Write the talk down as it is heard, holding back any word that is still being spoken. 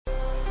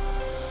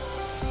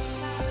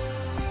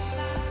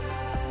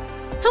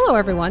Hello,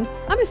 everyone.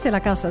 I'm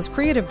Estela Casas,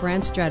 creative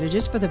brand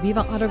strategist for the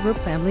Viva Auto Group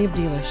family of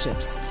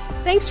dealerships.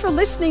 Thanks for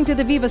listening to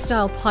the Viva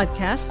Style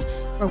podcast,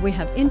 where we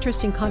have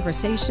interesting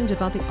conversations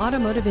about the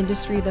automotive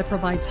industry that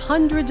provides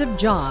hundreds of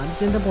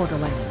jobs in the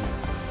borderland.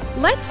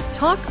 Let's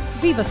talk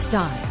Viva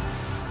Style.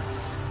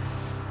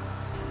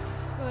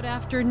 Good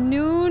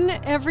afternoon,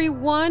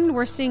 everyone.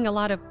 We're seeing a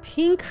lot of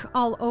pink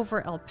all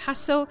over El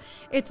Paso.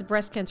 It's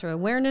Breast Cancer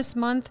Awareness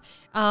Month,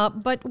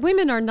 but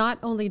women are not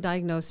only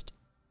diagnosed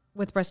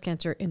with breast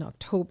cancer in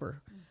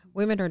October.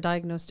 Women are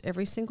diagnosed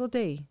every single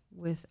day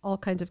with all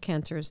kinds of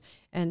cancers.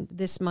 And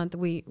this month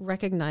we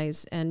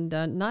recognize and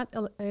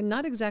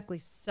not exactly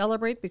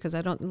celebrate, because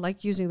I don't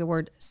like using the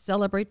word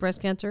celebrate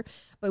breast cancer,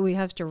 but we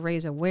have to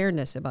raise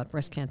awareness about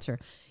breast cancer.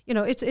 You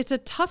know, it's a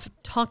tough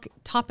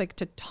topic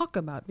to talk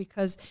about,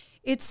 because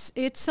it's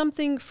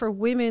something for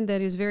women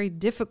that is very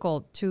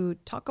difficult to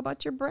talk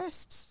about your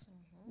breasts.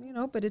 You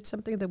know, but it's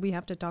something that we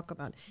have to talk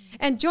about.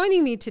 And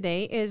joining me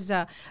today is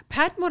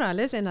Pat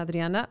Morales and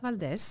Adriana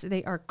Valdez.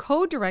 They are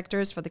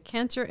co-directors for the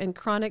Cancer and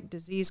Chronic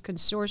Disease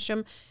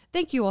Consortium.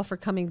 Thank you all for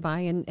coming by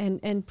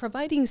and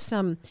providing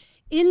some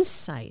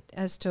insight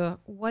as to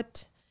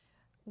what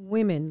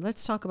women,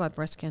 let's talk about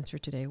breast cancer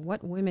today,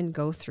 what women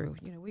go through.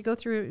 You know, we go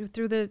through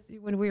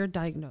when we are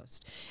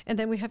diagnosed, and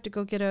then we have to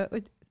go get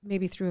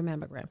maybe through a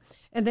mammogram.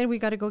 And then we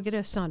got to go get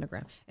a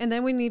sonogram. And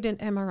then we need an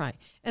MRI.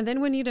 And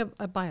then we need a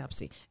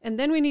biopsy. And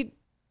then we need,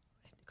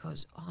 it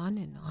goes on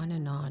and on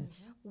and on.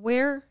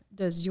 Where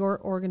does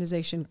your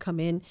organization come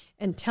in?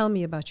 And tell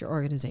me about your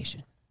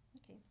organization.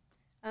 Okay.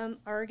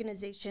 Our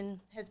organization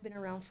has been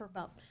around for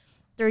about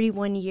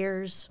 31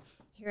 years.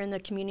 Here in the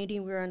community,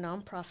 we're a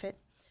nonprofit.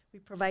 We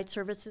provide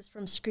services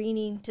from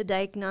screening to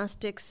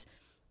diagnostics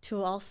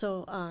to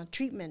also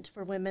treatment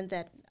for women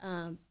that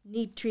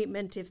need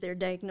treatment if they're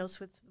diagnosed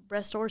with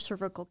breast or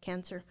cervical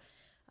cancer.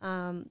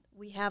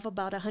 We have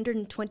about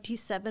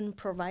 127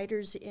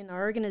 providers in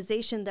our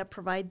organization that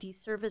provide these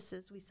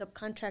services. We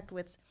subcontract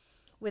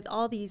with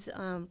all these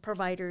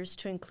providers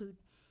to include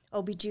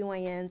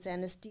OBGYNs,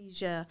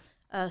 anesthesia,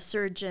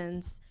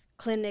 surgeons,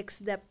 clinics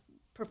that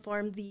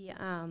perform the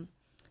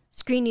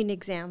screening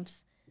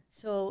exams.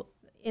 So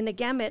in a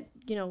gamut,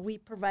 you know, we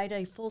provide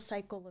a full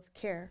cycle of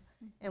care.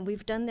 And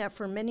we've done that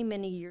for many,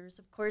 many years.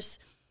 Of course,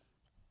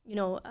 you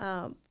know,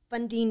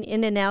 funding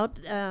in and out,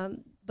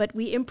 but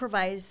we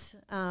improvise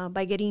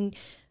by getting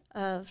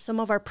some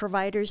of our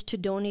providers to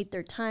donate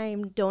their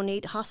time,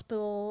 donate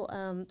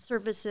hospital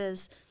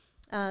services,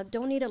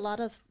 donate a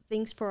lot of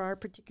things for our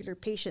particular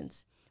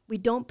patients. We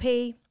don't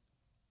pay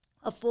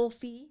a full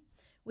fee.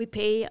 We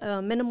pay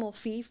a minimal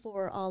fee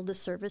for all the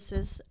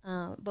services,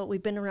 but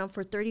we've been around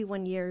for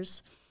 31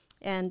 years.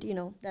 And, you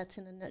know, that's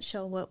in a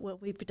nutshell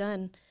what we've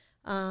done.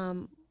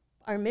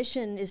 Our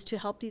mission is to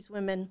help these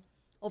women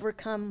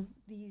overcome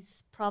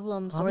these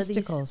problems,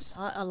 obstacles.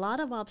 Or these a lot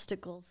of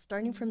obstacles,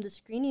 starting from the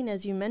screening.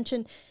 As you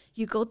mentioned,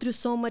 you go through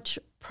so much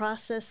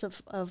process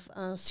of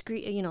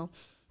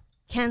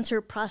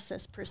cancer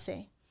process per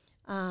se,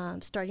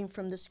 starting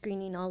from the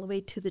screening all the way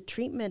to the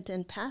treatment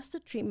and past the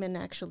treatment,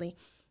 actually.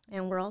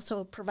 And we're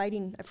also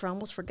providing, I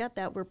almost forgot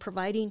that, we're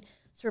providing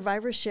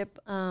survivorship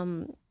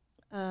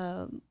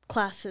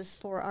classes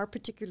for our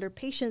particular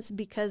patients,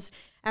 because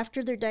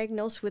after they're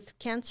diagnosed with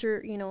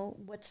cancer, you know,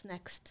 what's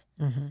next?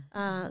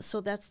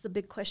 So that's the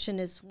big question,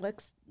 is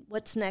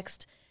what's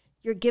next?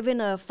 You're given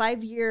a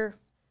 5-year,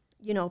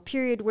 you know,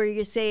 period where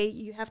you say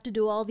you have to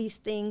do all these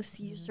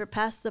things. You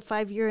surpass the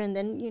 5-year and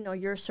then, you know,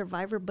 you're a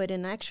survivor. But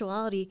in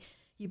actuality,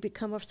 you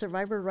become a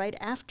survivor right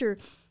after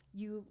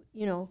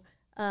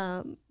right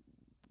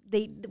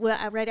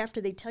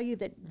after they tell you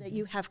that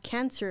you have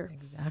cancer.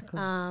 Exactly.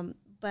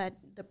 But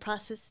the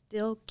process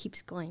still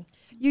keeps going.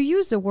 You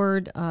use the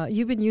word,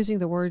 you've been using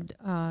the word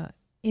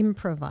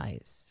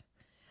improvise.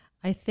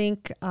 I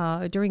think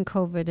during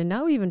COVID, and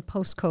now even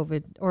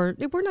post-COVID, or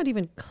we're not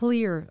even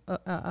clear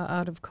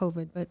out of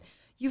COVID, but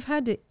you've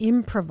had to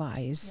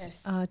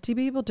improvise to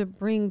be able to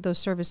bring those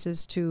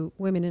services to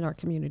women in our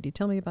community.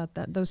 Tell me about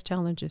those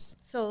challenges.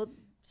 So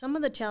some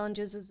of the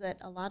challenges is that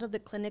a lot of the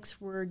clinics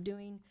were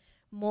doing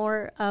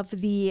more of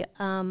the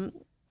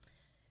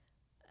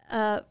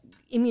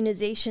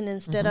immunization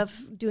instead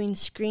of doing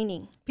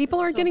screening. People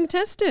aren't getting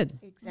tested.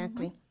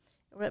 Exactly.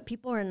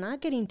 People are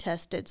not getting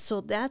tested, so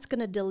that's going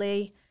to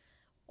delay,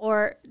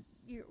 or,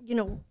 you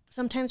know,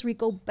 sometimes we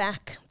go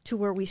back to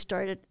where we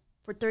started.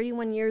 For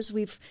 31 years,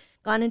 we've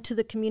gone into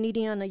the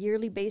community on a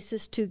yearly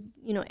basis to,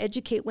 you know,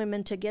 educate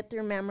women to get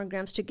their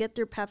mammograms, to get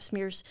their pap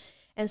smears.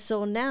 And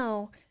so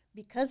now,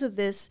 because of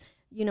this,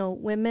 you know,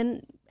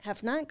 women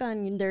have not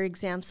gotten their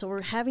exams, so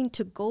we're having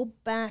to go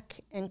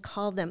back and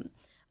call them.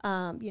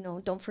 You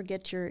know, don't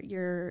forget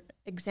your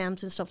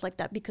exams and stuff like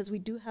that, because we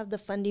do have the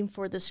funding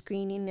for the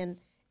screening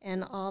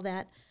and all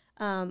that.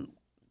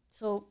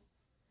 So,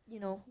 you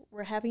know,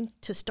 we're having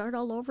to start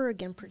all over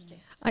again, per se.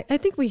 I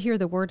think we hear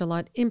the word a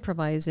lot,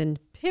 improvise and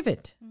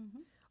pivot.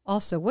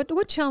 Also,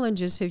 what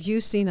challenges have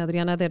you seen,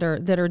 Adriana,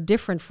 that are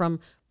different from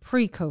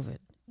pre-COVID?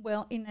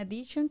 Well, in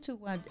addition to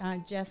what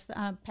just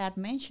Pat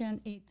mentioned,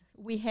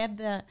 we have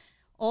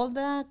all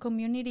the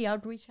community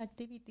outreach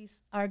activities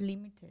are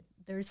limited.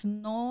 There's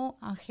no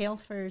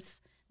health fairs,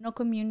 no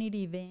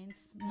community events,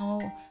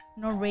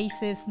 no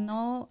races,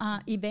 no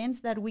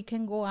events that we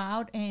can go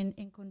out and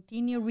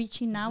continue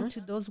reaching out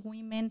to those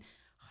women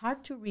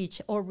hard to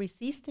reach or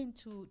resistant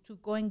to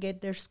go and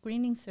get their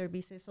screening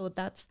services. So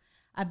that's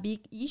a big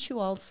issue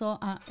also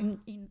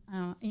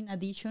in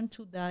addition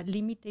to the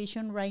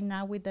limitation right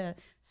now with the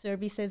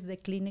services the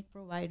clinic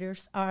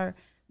providers are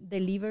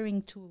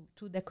delivering to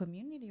the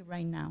community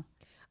right now.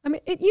 I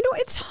mean,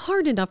 it's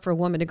hard enough for a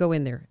woman to go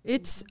in there.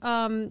 It's,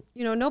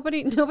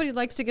 nobody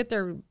likes to get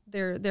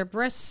their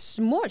breasts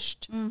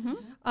smushed.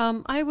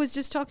 I was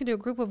just talking to a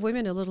group of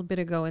women a little bit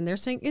ago, and they're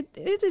saying it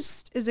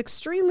is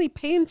extremely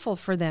painful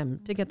for them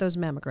to get those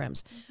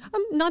mammograms.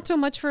 Not so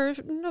much for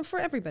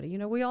everybody.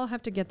 We all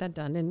have to get that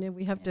done, and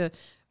we have to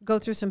go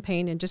through some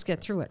pain and just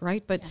get through it,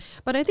 right? But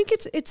I think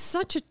it's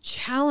such a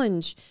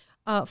challenge.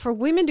 For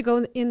women to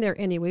go in there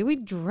anyway. We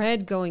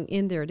dread going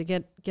in there to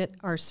get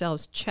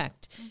ourselves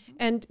checked.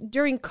 And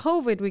during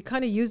COVID, we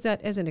kind of used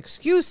that as an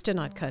excuse to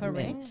not cut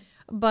in.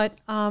 But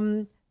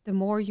the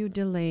more you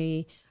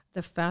delay,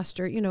 the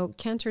faster,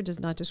 cancer does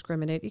not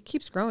discriminate. It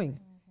keeps growing.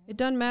 It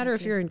doesn't matter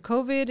if you're in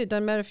COVID. It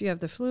doesn't matter if you have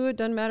the flu. It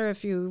doesn't matter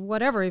if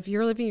if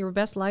you're living your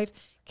best life.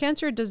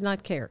 Cancer does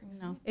not care.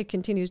 No. It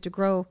continues to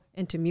grow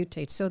and to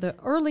mutate. So the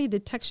early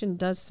detection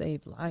does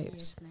save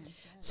lives. Yes,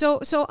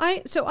 So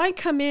I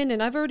come in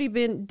and I've already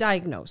been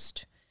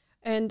diagnosed,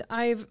 and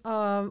I've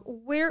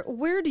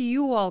where do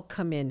you all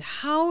come in?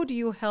 How do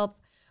you help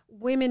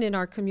women in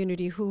our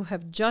community who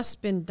have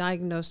just been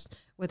diagnosed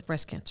with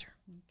breast cancer?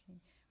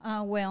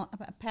 Well,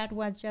 Pat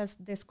was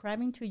just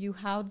describing to you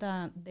how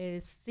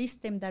the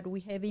system that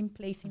we have in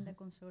place in the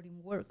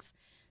consortium works.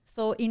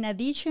 So in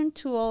addition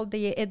to all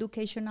the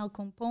educational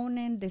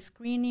component, the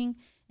screening,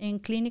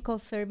 and clinical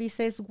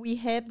services, we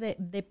have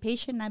the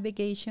patient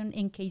navigation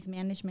and case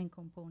management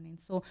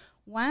component. So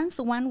once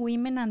one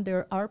woman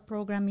under our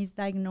program is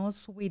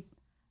diagnosed with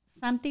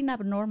something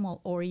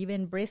abnormal or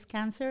even breast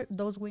cancer,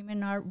 those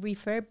women are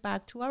referred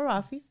back to our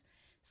office.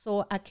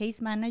 So a case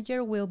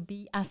manager will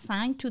be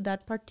assigned to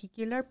that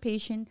particular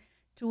patient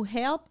to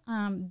help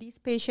this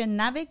patient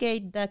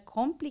navigate the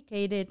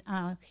complicated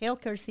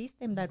healthcare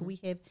system that we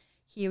have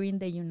here in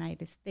the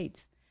United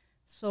States.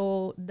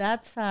 So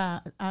that's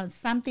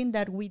something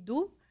that we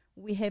do.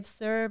 We have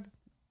served,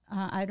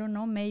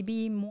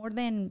 maybe more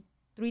than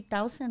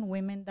 3,000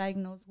 women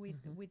diagnosed with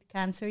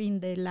cancer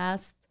in the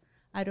last,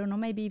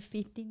 maybe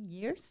 15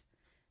 years.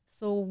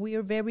 So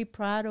we're very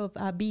proud of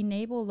being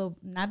able of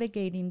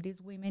navigating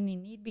these women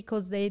in need,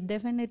 because they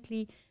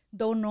definitely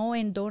don't know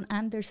and don't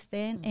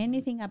understand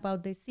anything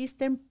about the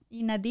system,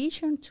 in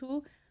addition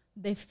to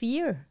the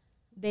fear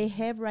they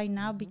have right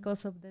now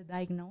because of the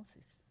diagnosis.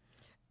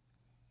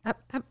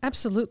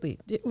 Absolutely.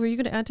 Were you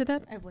going to add to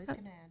that? I was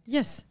going to add.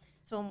 Yes.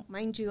 So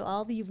mind you,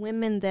 all the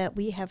women that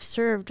we have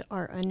served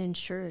are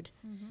uninsured.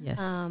 Yes.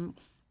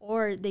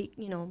 Or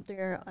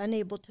they're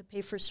unable to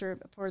pay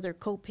for their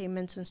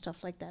co-payments and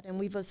stuff like that. And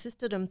we've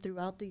assisted them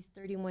throughout these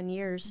 31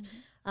 years.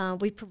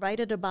 We've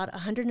provided about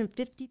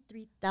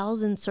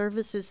 153,000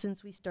 services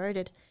since we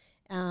started.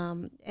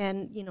 And,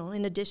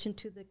 in addition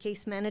to the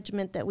case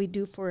management that we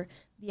do for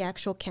the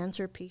actual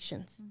cancer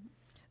patients.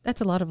 That's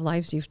a lot of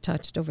lives you've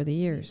touched over the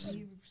years.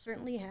 You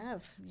certainly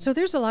have. So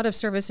there's a lot of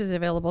services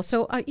available.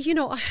 So, I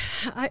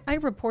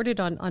reported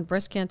on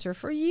breast cancer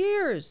for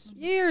years,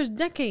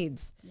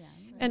 decades. Yeah,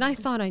 and I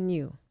thought I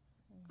knew.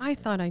 I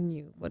thought I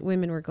knew what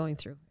women were going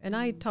through. And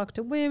I talked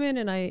to women,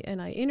 and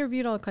I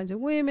interviewed all kinds of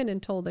women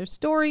and told their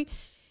story.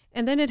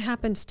 And then it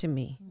happens to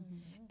me.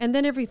 And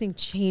then everything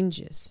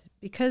changes,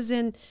 because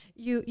then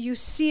you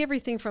see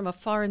everything from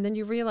afar, and then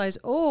you realize,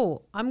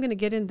 oh, I'm going to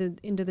get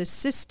into the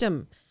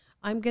system.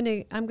 I'm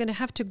gonna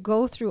have to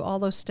go through all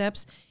those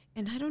steps,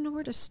 and I don't know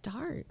where to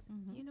start.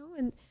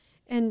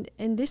 And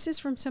this is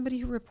from somebody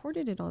who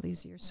reported it all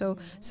these years.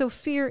 So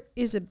fear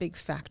is a big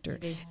factor,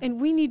 and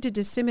we need to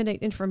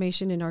disseminate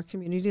information in our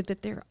community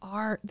that there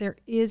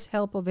is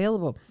help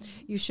available.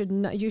 You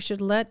should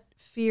let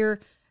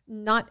fear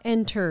not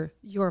enter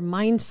your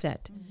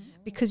mindset,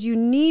 because you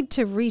need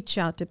to reach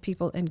out to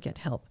people and get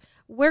help.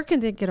 Where can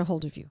they get a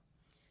hold of you?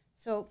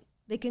 So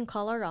they can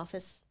call our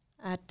office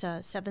at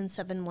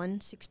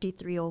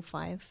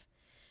 771-6305.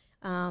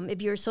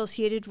 If you're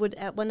associated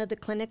at one of the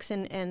clinics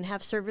and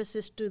have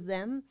services through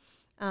them,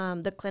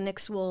 the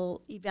clinics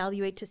will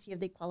evaluate to see if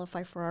they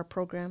qualify for our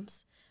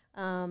programs.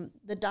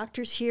 The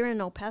doctors here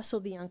in El Paso,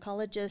 the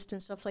oncologist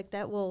and stuff like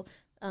that, will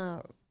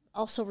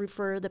also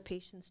refer the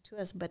patients to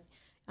us. But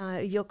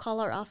you'll call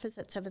our office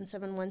at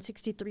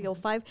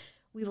 771-6305.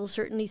 We will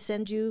certainly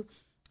send you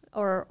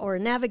or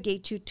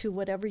navigate you to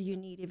whatever you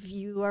need. If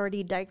you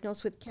already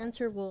diagnosed with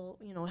cancer, we'll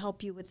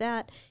help you with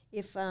that.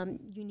 If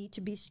you need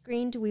to be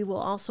screened, we will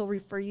also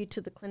refer you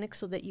to the clinic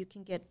so that you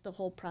can get the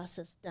whole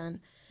process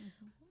done.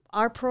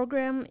 Our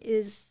program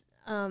is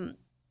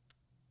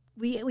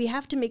we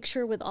have to make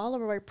sure with all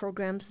of our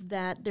programs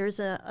that there's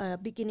a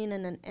beginning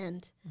and an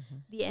end.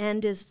 The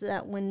end is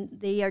that when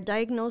they are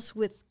diagnosed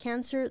with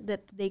cancer,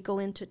 that they go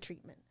into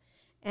treatment.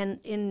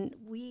 and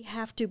we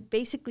have to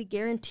basically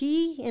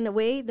guarantee in a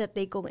way that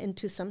they go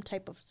into some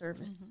type of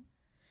service,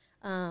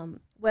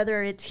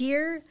 whether it's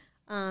here,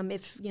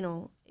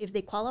 if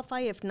they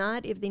qualify, if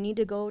not, if they need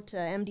to go to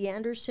MD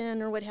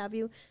Anderson or what have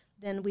you,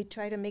 then we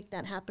try to make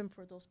that happen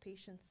for those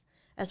patients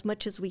as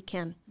much as we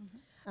can.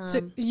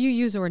 So you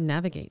use or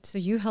navigate. So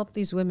you help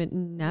these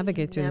women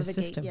navigate through the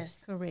system.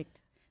 Yes, Correct.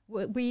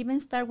 We even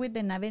start with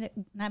the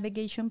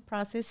navigation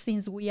process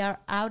since we are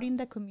out in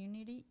the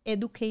community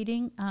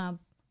educating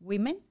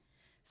women.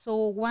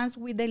 So once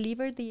we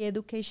deliver the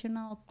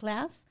educational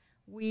class,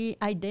 we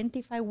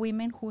identify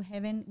women who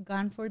haven't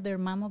gone for their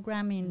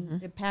mammogram in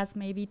the past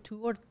maybe 2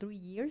 or 3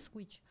 years,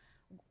 which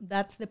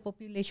that's the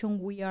population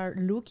we are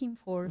looking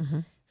for.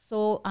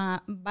 So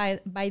by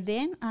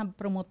then,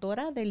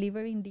 Promotora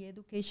delivering the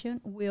education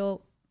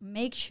will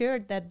make sure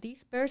that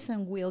this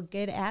person will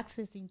get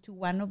access into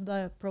one of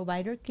the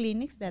provider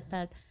clinics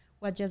that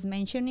was just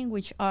mentioning,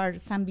 which are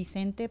San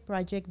Vicente,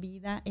 Project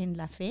Vida, and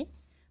La Fe.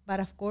 But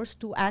of course,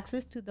 to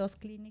access to those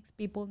clinics,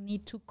 people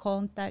need to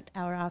contact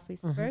our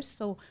office first.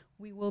 So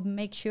we will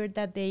make sure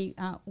that they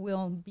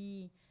will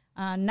be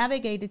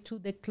navigated to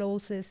the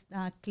closest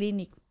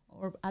clinic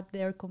or at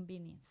their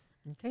convenience.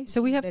 Okay,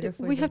 so we have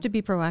to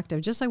be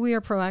proactive. Just like we are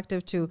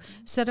proactive to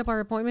set up our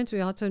appointments, we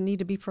also need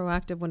to be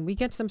proactive when we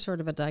get some sort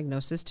of a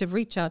diagnosis to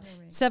reach out.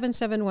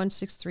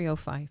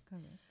 771-6305.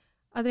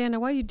 Adriana,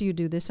 why do you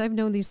do this? I've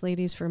known these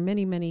ladies for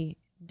many, many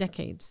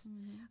decades.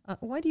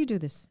 Why do you do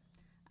this?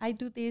 I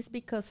do this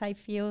because I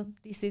feel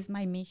this is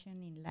my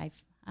mission in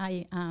life.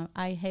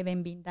 I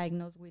haven't been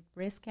diagnosed with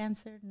breast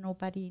cancer.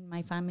 Nobody in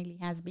my family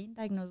has been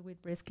diagnosed with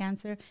breast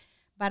cancer.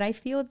 But I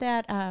feel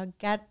that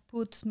God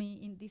puts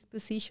me in this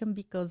position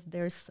because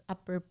there's a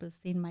purpose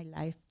in my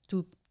life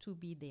to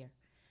be there.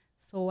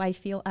 So I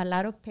feel a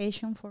lot of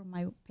passion for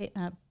my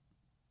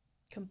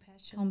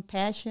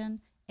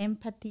compassion,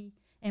 empathy,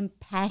 and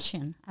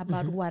passion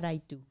about what I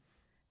do.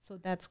 So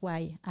that's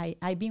why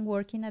I've been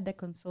working at the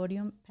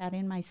consortium, Pat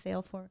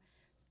myself, for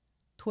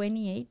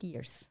 28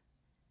 years.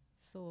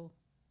 So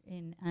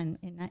and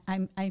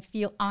I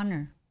feel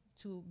honored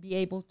to be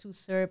able to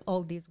serve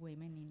all these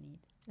women in need.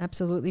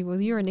 Absolutely.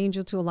 Well, you're an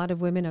angel to a lot of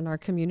women in our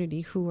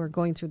community who are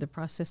going through the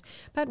process.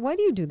 Pat, why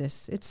do you do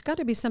this? It's got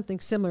to be something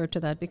similar to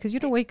that because you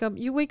don't wake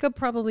up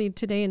probably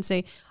today and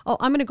say, oh,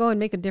 I'm going to go and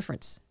make a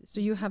difference.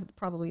 So you have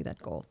probably that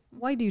goal.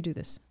 Why do you do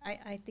this?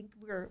 I think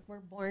we're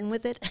born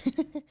with it.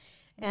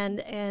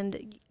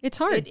 and it's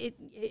hard.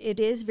 It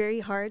is very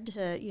hard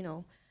to,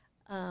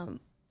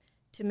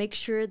 to make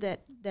sure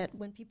that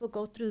when people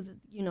go through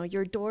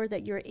your door,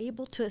 that you're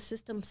able to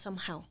assist them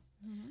somehow.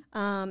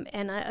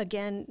 And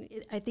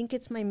I think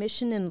it's my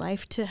mission in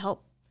life to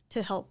help.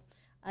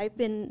 I've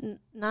been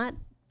not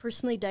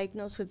personally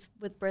diagnosed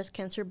with breast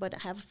cancer, but I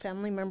have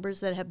family members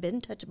that have been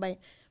touched by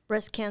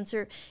breast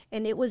cancer.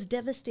 And it was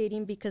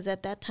devastating because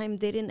at that time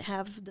they didn't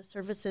have the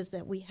services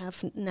that we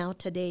have now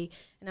today.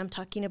 And I'm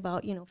talking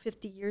about,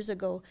 50 years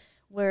ago,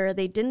 where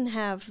they didn't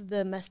have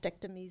the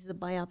mastectomies, the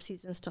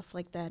biopsies and stuff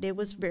like that. It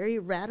was very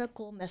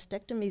radical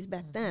mastectomies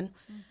back then.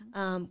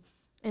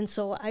 And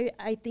so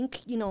I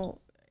think,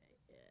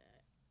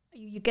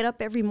 you get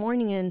up every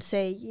morning and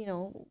say,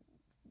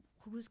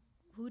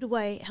 who do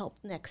I help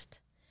next?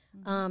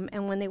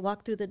 And when they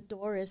walk through the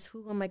door is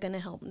who am I going to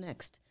help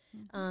next?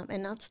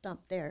 And not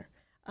stop there.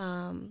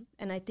 And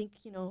I think,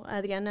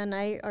 Adriana and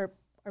I are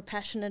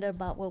passionate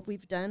about what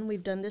we've done.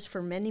 We've done this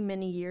for many,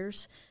 many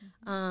years.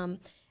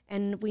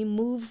 And we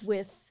move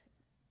with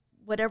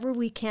whatever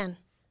we can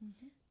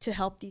to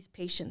help these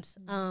patients.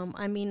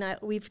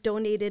 We've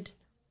donated,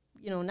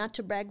 not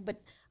to brag,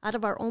 but out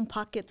of our own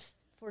pockets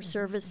for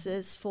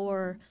services,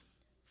 for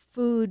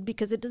food,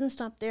 because it doesn't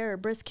stop there.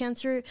 Breast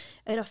cancer,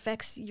 it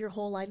affects your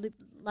whole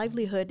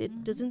livelihood.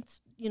 It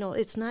doesn't,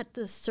 it's not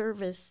the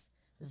service,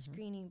 the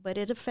screening, but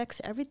it affects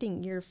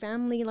everything, your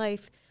family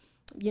life.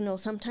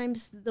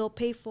 Sometimes they'll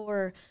pay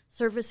for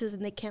services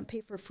and they can't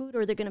pay for food,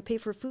 or they're going to pay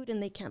for food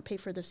and they can't pay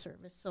for the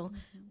service. So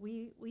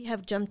we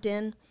have jumped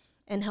in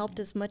and helped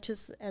as much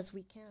as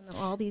we can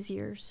all these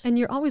years. And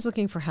you're always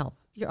looking for help.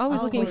 You're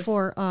always looking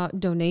for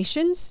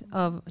donations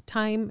of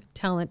time,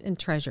 talent, and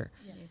treasure.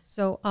 Yes.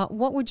 So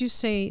what would you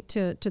say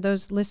to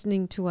those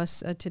listening to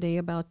us today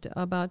about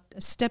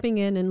stepping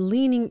in and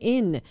leaning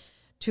in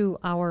to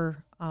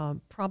our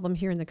problem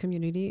here in the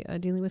community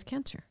dealing with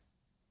cancer?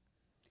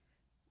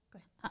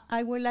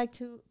 I would like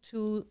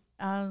to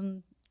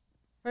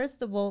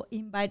first of all,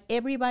 invite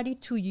everybody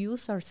to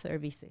use our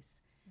services,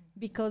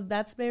 because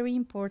that's very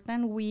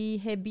important. We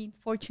have been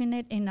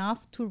fortunate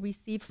enough to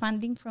receive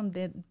funding from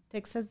the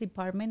Texas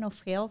Department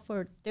of Health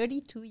for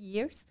 32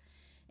 years.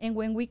 And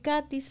when we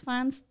got these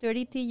funds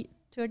 32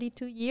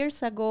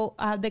 years ago,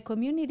 the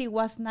community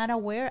was not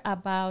aware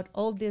about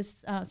all these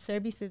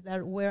services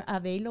that were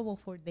available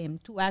for them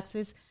to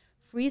access: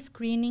 free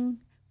screening,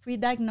 free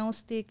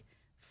diagnostic,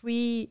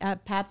 free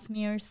pap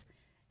smears.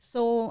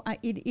 So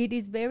it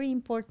is very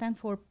important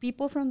for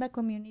people from the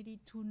community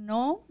to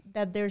know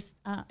that there's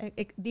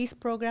this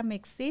program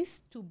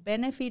exists to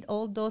benefit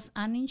all those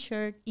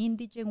uninsured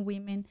indigent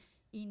women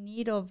in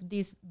need of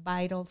these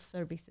vital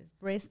services,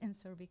 breast and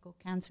cervical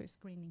cancer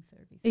screening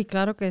services. Y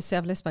claro que se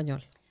habla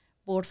español.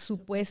 Por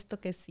supuesto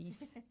que sí.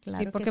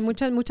 Claro Sí, porque que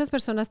sí. muchas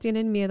personas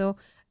tienen miedo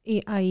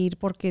a ir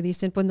porque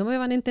dicen, pues no me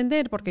van a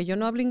entender porque yo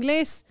no hablo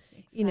inglés y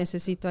Exacto.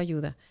 necesito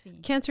ayuda.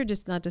 Sí. Cancer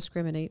does not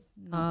discriminate.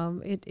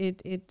 No.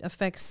 It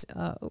affects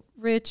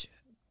rich,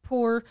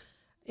 poor,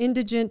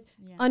 indigent,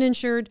 Yeah.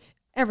 uninsured,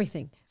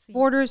 everything. Sí.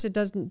 Borders, it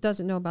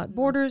doesn't know about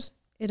borders.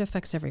 It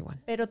affects everyone.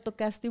 Pero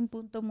tocaste un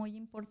punto muy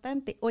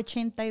importante.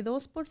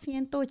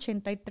 82%,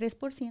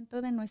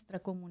 83% de nuestra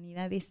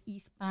comunidad es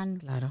hispano.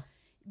 Claro.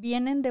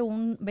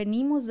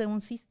 Venimos de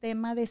un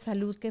sistema de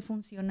salud que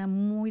funciona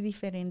muy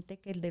diferente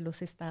que el de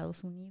los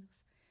Estados Unidos.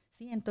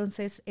 ¿Sí?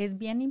 Entonces, es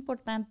bien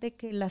importante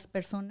que las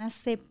personas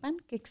sepan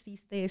que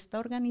existe esta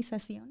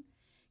organización,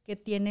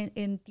 que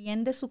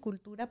entiende su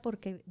cultura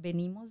porque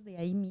venimos de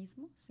ahí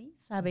mismo, ¿sí?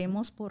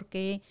 Sabemos por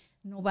qué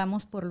no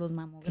vamos por los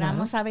mamogramas,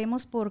 Claro.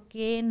 sabemos por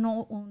qué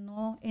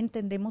no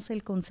entendemos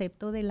el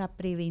concepto de la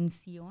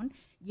prevención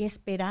y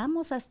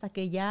esperamos hasta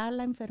que ya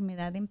la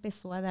enfermedad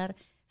empezó a dar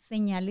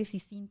señales y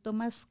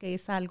síntomas, que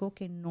es algo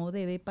que no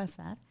debe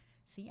pasar.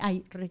 ¿Sí?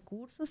 Hay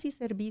recursos y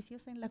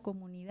servicios en la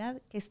comunidad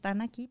que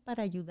están aquí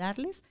para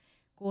ayudarles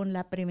con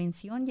la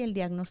prevención y el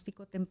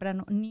diagnóstico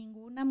temprano.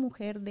 Ninguna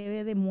mujer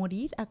debe de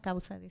morir a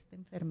causa de esta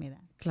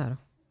enfermedad.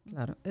 Claro.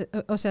 Claro,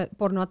 o sea,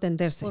 por no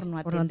atenderse. Por no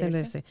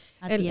atenderse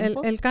a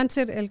tiempo. El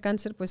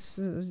cáncer,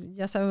 pues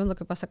ya sabemos lo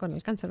que pasa con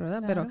el cáncer,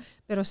 ¿verdad? Claro.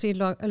 Pero sí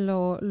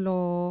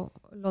lo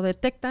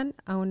detectan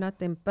a una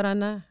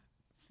temprana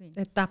Sí.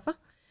 etapa,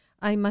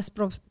 hay más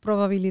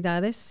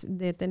probabilidades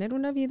de tener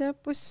una vida,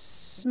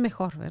 pues,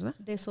 mejor, ¿verdad?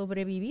 De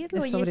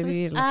sobrevivirlo. De Y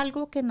sobrevivirlo. eso es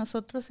algo que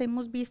nosotros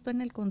hemos visto en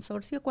el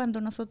consorcio.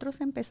 Cuando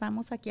nosotros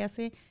empezamos aquí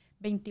hace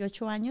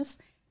 28 años,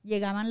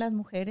 llegaban las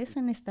mujeres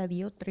en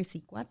estadio 3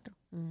 y 4.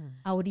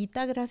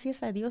 Ahorita,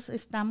 gracias a Dios,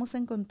 estamos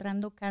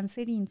encontrando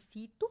cáncer in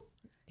situ.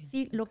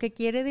 Sí, lo que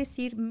quiere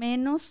decir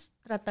menos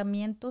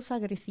tratamientos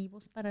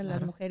agresivos para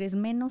las mujeres,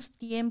 menos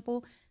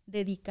tiempo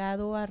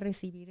dedicado a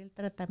recibir el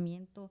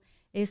tratamiento,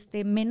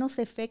 menos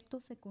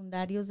efectos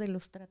secundarios de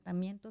los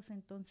tratamientos.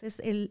 Entonces,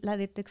 la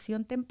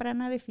detección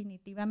temprana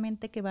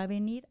definitivamente que va a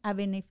venir a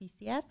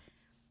beneficiar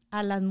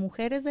a las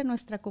mujeres de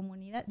nuestra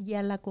comunidad y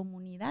a la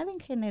comunidad en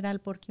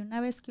general, porque una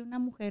vez que una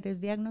mujer es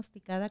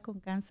diagnosticada con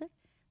cáncer,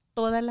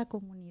 toda la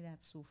comunidad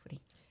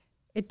sufre.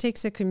 It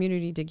takes a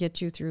community to get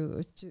you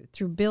through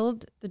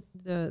build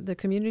the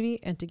community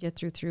and to get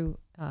through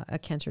a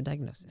cancer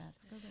diagnosis. That's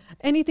correct.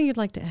 Anything you'd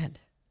like to add?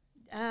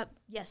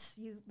 Yes,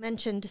 you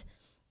mentioned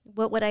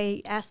what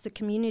I asked the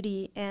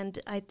community, and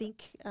I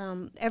think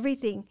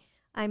everything.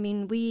 I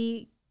mean,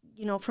 we,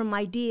 from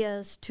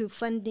ideas to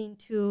funding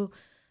to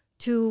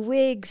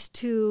wigs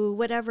to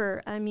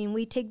whatever. I mean,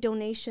 we take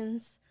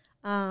donations,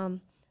 not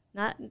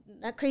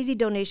crazy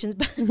donations,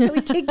 but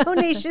we take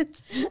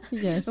donations.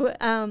 Yes.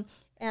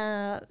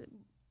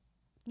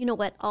 You know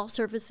what? All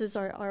services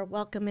are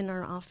welcome in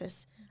our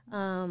office.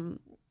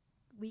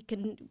 We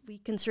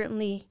can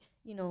certainly,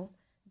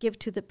 give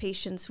to the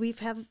patients. We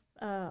have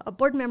a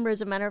board member,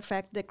 as a matter of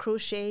fact, that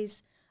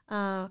crochets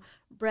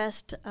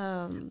breast.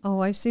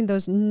 I've seen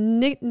those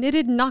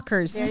knitted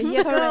knockers. There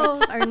you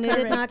go. Our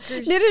knitted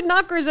knockers. Knitted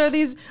knockers are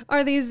these.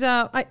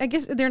 I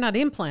guess they're not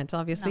implants,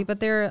 obviously, No. but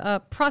they're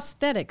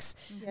prosthetics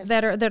Yes.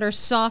 that are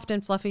soft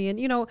and fluffy. And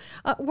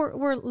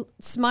we're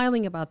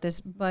smiling about this,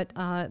 but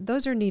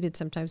those are needed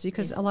sometimes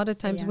because a lot of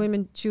times Yeah.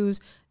 women choose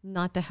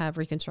not to have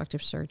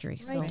reconstructive surgery.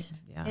 Right. So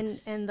yeah.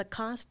 And the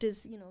cost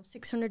is,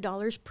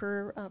 $600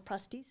 per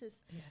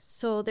prosthesis. Yes.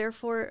 So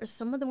therefore,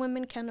 some of the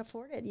women can't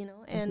afford it, Those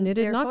and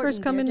knitted therefore, knockers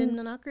come in-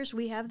 knitted knockers.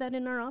 We have that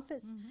in our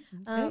office.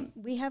 Okay.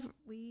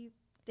 We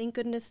thank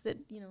goodness that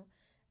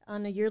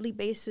on a yearly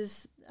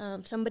basis,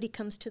 somebody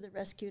comes to the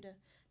rescue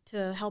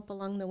to help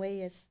along the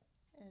way, as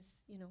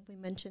we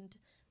mentioned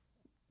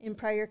in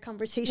prior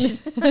conversation.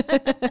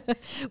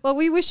 Well,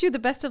 we wish you the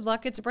best of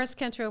luck. It's Breast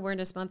Cancer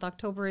Awareness Month.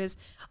 October is.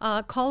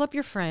 Call up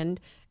your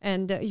friend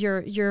and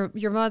your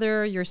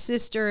mother, your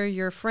sister,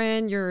 your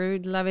friend, your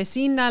la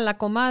vecina, la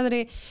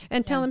comadre,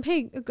 and tell them,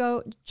 hey,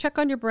 go check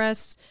on your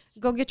breasts.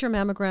 Go get your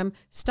mammogram.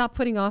 Stop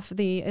putting off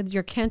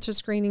your cancer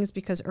screenings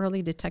because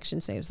early detection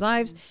saves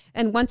lives.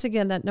 And once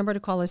again, that number to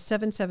call is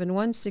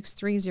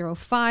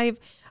 771-6305.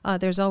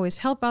 There's always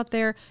help out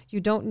there.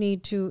 You don't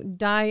need to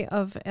die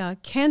of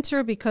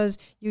cancer because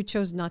you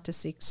chose not to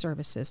seek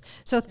services.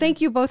 So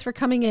thank you both for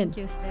coming in.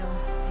 Thank you, Stella.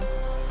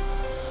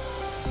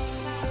 Thank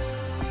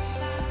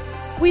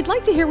you. We'd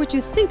like to hear what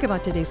you think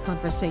about today's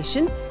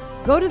conversation.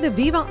 Go to the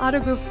Viva Auto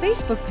Group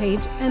Facebook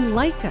page and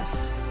like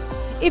us.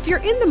 If you're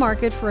in the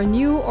market for a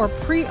new or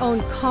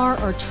pre-owned car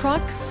or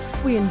truck,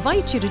 we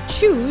invite you to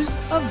choose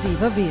a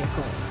Viva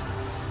vehicle.